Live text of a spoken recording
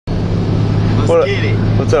get it.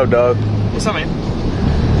 What's up, dog? What's up, man?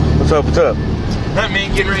 What's up? What's up? That man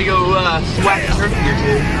getting ready to go swap a turkey or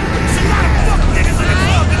two.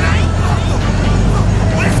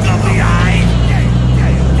 It's gonna be alright.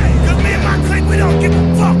 Cause me and my clique, we don't give a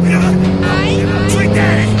fuck, nigga. Tweet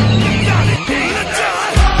that.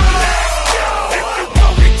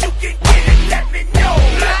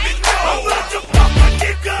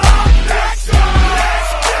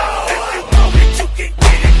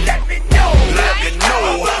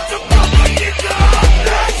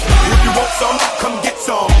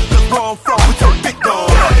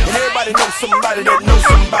 Somebody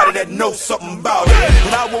that knows something about it.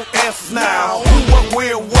 And I won't answer now. Who, what,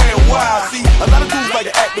 where, why? See, a lot of dudes like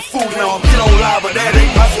to act the fool now. I'm get on live, but that ain't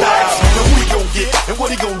my style. Now who he gon' get and what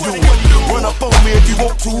he gon' do? Run up on me if you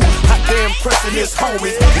want to. Hot damn pressing his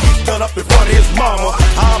homies. He's done up in front of his mama.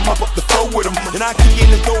 I'm up the floor with him. And I kick in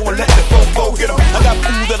the door and let the fofo get him. I got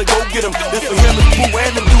fools that'll go get him. That's for him and Pooh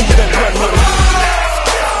and the dudes that run with him.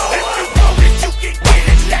 If you know that you can get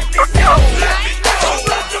it, let me know.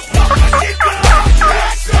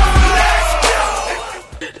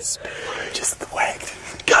 Just whacked.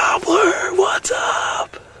 Gobbler, what's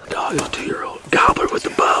up? Dog, a 2-year-old. Gobbler with the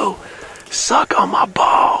bow. Suck on my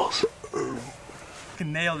balls.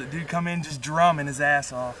 Fucking nailed it, dude. Come in just drumming his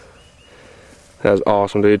ass off. That was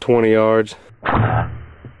awesome, dude. 20 yards.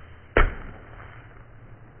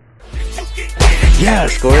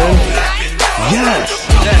 Yes, Glen. Yes.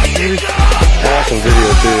 Dude. Awesome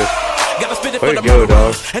video, too. Way to go,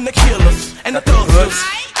 dog. And the killers and the thugs.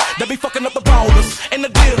 They be fucking up the ballers and the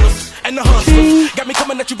dealers and the hustlers. Got me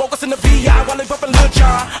coming at you bogus in the VI while they bumping Lil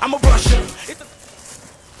Jon. I'm a Russian.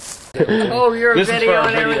 Oh, you're a video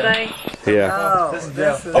and everything? Yeah. Oh, This is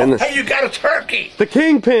Joe. Oh, hey, you got a turkey. The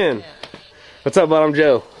Kingpin. What's up, bud? I'm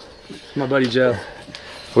Joe. My buddy Joe.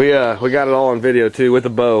 We got it all on video, too, with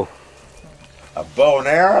a bow. A bow and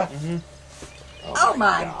arrow? Mm-hmm. Oh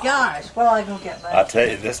my gosh. Well, I gonna get back. I'll tell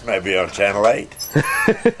you, this may be on Channel 8.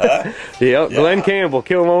 Huh? Yep, Glen Campbell,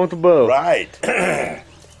 kill him on with the bow. Right. That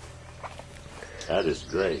is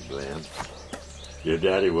great, Glen. Your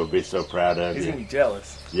daddy will be so proud of He's you. gonna be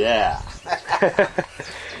jealous. Yeah.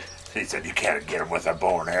 He said you can't get him with a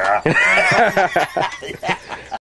bow and arrow.